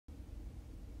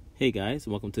Hey guys,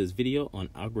 welcome to this video on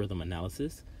algorithm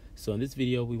analysis. So in this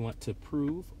video we want to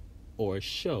prove or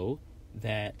show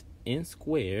that n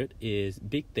squared is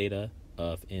big theta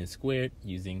of n squared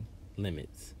using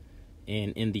limits.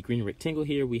 And in the green rectangle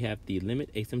here we have the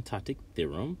limit asymptotic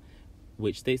theorem,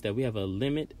 which states that we have a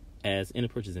limit as n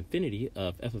approaches infinity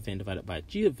of f of n divided by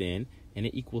g of n, and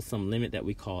it equals some limit that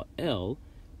we call L.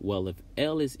 Well, if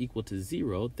L is equal to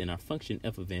 0, then our function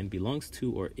f of n belongs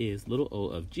to or is little o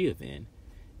of g of n.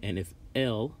 And if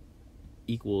L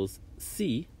equals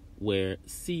C, where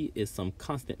C is some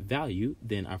constant value,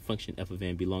 then our function f of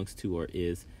n belongs to or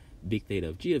is big theta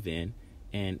of g of n.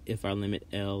 And if our limit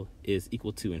L is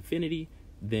equal to infinity,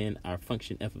 then our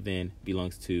function f of n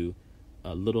belongs to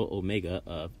little omega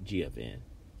of g of n.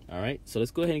 All right, so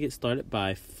let's go ahead and get started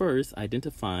by first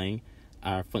identifying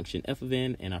our function f of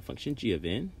n and our function g of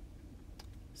n.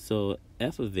 So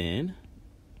f of n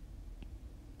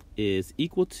is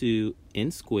equal to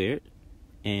n squared,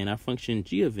 and our function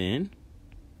g of n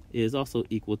is also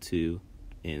equal to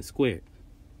n squared.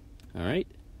 All right,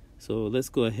 so let's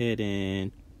go ahead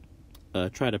and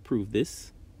try to prove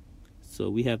this. So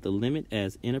we have the limit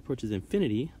as n approaches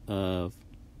infinity of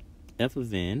f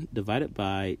of n divided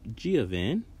by g of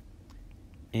n,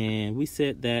 and we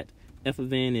said that f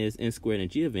of n is n squared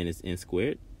and g of n is n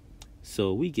squared.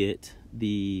 So we get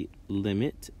the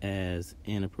limit as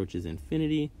n approaches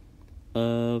infinity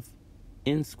of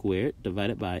n squared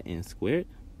divided by n squared,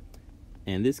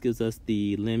 and this gives us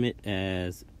the limit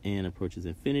as n approaches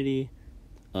infinity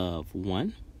of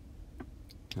 1.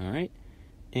 All right,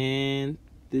 and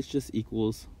this just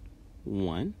equals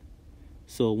 1.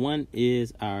 So 1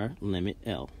 is our limit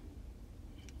L.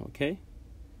 Okay,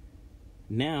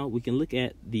 now we can look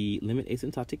at the limit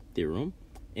asymptotic theorem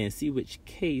and see which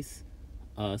case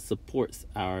supports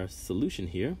our solution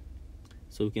here.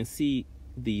 So we can see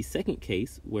the second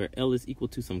case where L is equal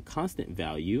to some constant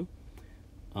value,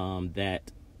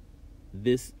 that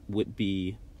this would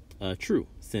be true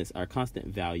since our constant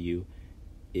value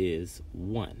is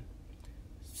 1.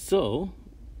 So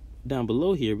down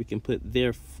below here we can put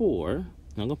therefore, and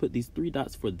I'm going to put these 3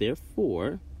 dots for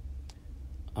therefore,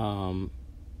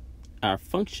 our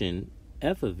function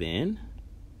f of n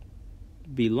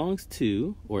belongs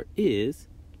to or is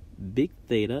big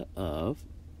theta of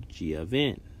g of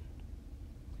n.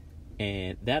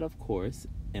 And that, of course,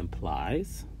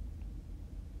 implies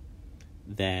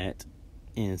that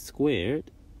n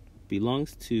squared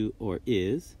belongs to or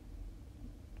is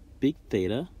big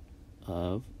theta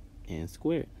of n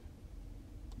squared.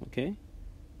 Okay?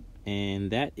 And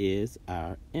that is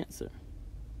our answer.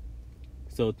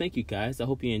 So thank you guys. I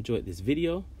hope you enjoyed this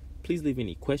video. Please leave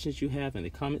any questions you have in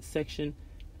the comments section.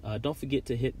 Don't forget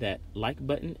to hit that like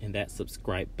button and that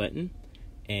subscribe button.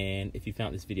 And if you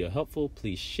found this video helpful,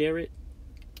 please share it.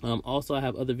 Also, I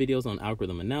have other videos on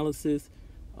algorithm analysis,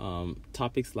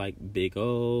 topics like big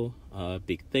O,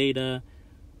 big theta.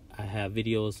 I have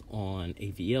videos on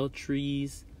AVL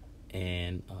trees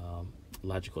and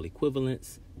logical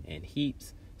equivalence and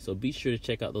heaps. So be sure to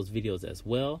check out those videos as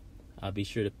well. I'll be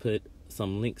sure to put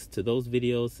some links to those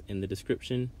videos in the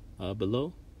description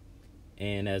below.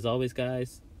 And as always,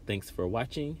 guys, thanks for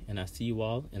watching, and I'll see you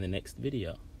all in the next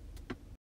video.